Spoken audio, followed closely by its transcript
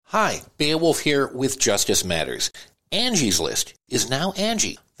Hi, Beowulf here with Justice Matters. Angie's List is now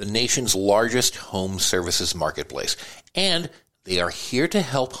Angie, the nation's largest home services marketplace, and they are here to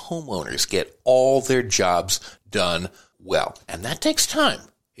help homeowners get all their jobs done well. And that takes time.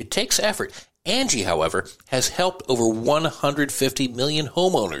 It takes effort. Angie, however, has helped over 150 million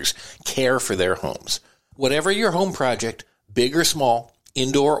homeowners care for their homes. Whatever your home project, big or small,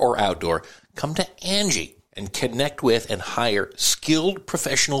 indoor or outdoor, come to Angie and connect with and hire skilled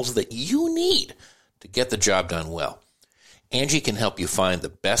professionals that you need to get the job done well. Angie can help you find the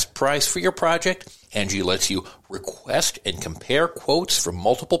best price for your project. Angie lets you request and compare quotes from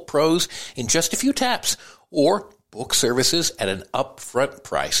multiple pros in just a few taps, or book services at an upfront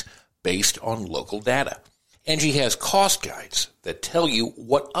price based on local data. Angie has cost guides that tell you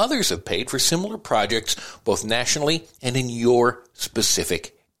what others have paid for similar projects, both nationally and in your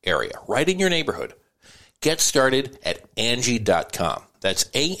specific area, right in your neighborhood. Get started at Angie.com. That's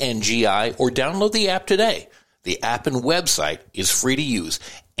ANGI, or download the app today. The app and website is free to use.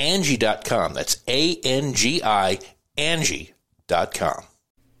 Angie.com. That's ANGI, Angie.com.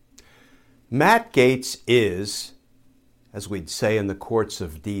 Matt Gaetz is, as we'd say in the courts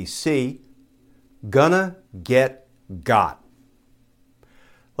of D.C., gonna get got.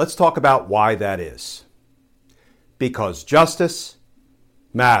 Let's talk about why that is. Because justice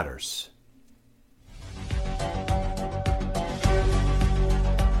matters.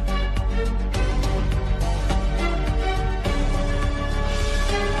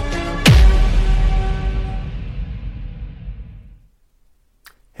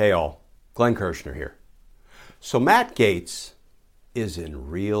 Hey all, Glenn Kirshner here. So Matt Gaetz is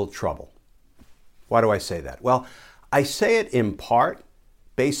in real trouble. Why do I say that? Well, I say it in part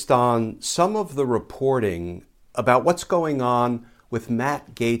based on some of the reporting about what's going on with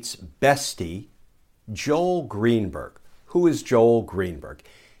Matt Gaetz' bestie, Joel Greenberg. Who is Joel Greenberg?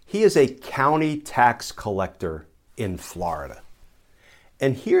 He is a county tax collector in Florida.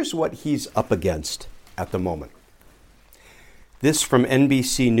 And here's what he's up against at the moment. This from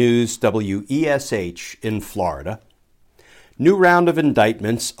NBC News WESH in Florida. New round of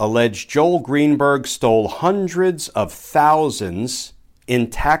indictments allege Joel Greenberg stole hundreds of thousands in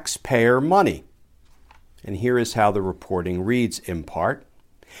taxpayer money. And here is how the reporting reads in part.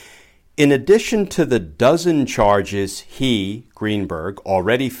 In addition to the dozen charges he, Greenberg,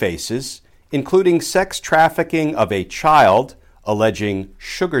 already faces, including sex trafficking of a child, alleging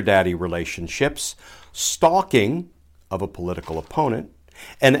sugar daddy relationships, stalking of a political opponent,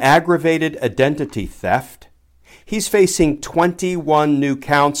 and aggravated identity theft, he's facing 21 new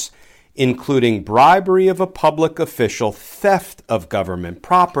counts, including bribery of a public official, theft of government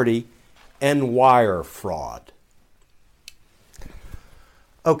property, and wire fraud.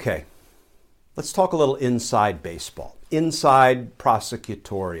 Okay, let's talk a little inside baseball, inside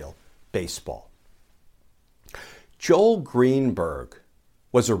prosecutorial baseball. Joel Greenberg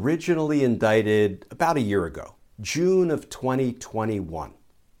was originally indicted about a year ago, June of 2021.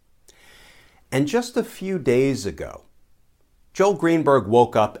 And just a few days ago, Joel Greenberg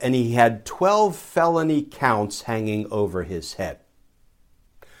woke up and he had 12 felony counts hanging over his head.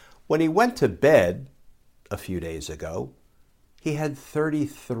 When he went to bed a few days ago, he had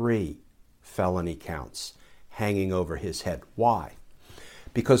 33 felony counts hanging over his head. Why?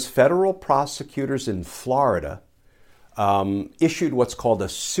 Because federal prosecutors in Florida issued what's called a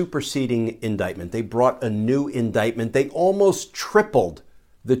superseding indictment. They brought a new indictment. They almost tripled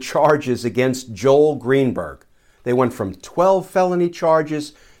the charges against Joel Greenberg. They went from 12 felony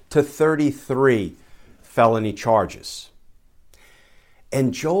charges to 33 felony charges.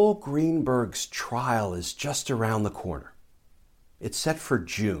 And Joel Greenberg's trial is just around the corner. It's set for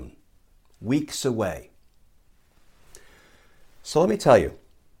June, weeks away. So let me tell you,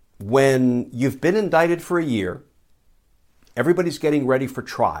 when you've been indicted for a year, everybody's getting ready for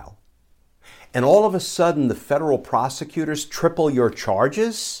trial, and all of a sudden the federal prosecutors triple your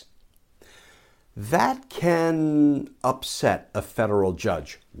charges, that can upset a federal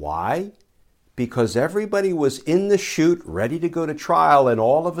judge. Why? Because everybody was in the chute, ready to go to trial, and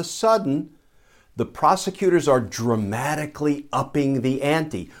all of a sudden the prosecutors are dramatically upping the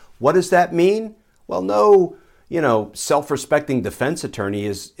ante. What does that mean? Well, no self-respecting defense attorney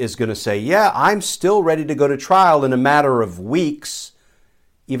is going to say, yeah, I'm still ready to go to trial in a matter of weeks,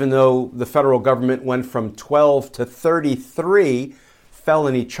 even though the federal government went from 12 to 33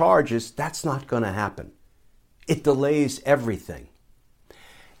 felony charges. That's not going to happen. It delays everything.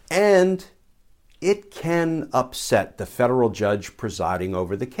 And it can upset the federal judge presiding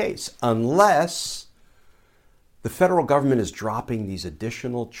over the case, unless the federal government is dropping these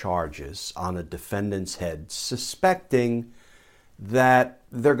additional charges on a defendant's head, suspecting that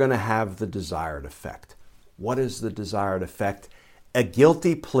they're going to have the desired effect. What is the desired effect? A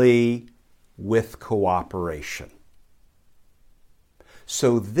guilty plea with cooperation.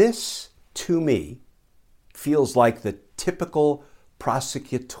 So this, to me, feels like the typical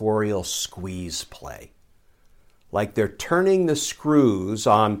prosecutorial squeeze play. Like they're turning the screws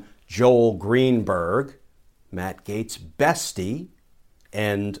on Joel Greenberg, Matt Gaetz' bestie,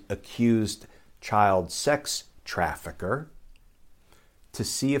 and accused child sex trafficker, to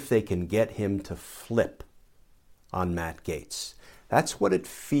see if they can get him to flip on Matt Gaetz. That's what it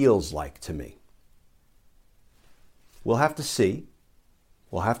feels like to me. We'll have to see.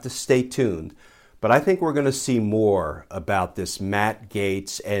 We'll have to stay tuned. But I think we're going to see more about this Matt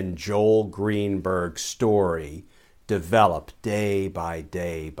Gaetz and Joel Greenberg story develop day by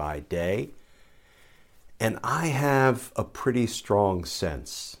day by day. And I have a pretty strong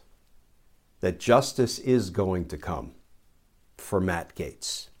sense that justice is going to come for Matt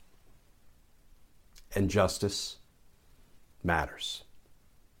Gaetz. And justice matters.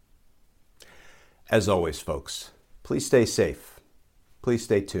 As always, folks, please stay safe. Please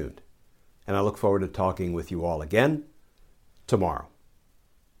stay tuned. And I look forward to talking with you all again tomorrow.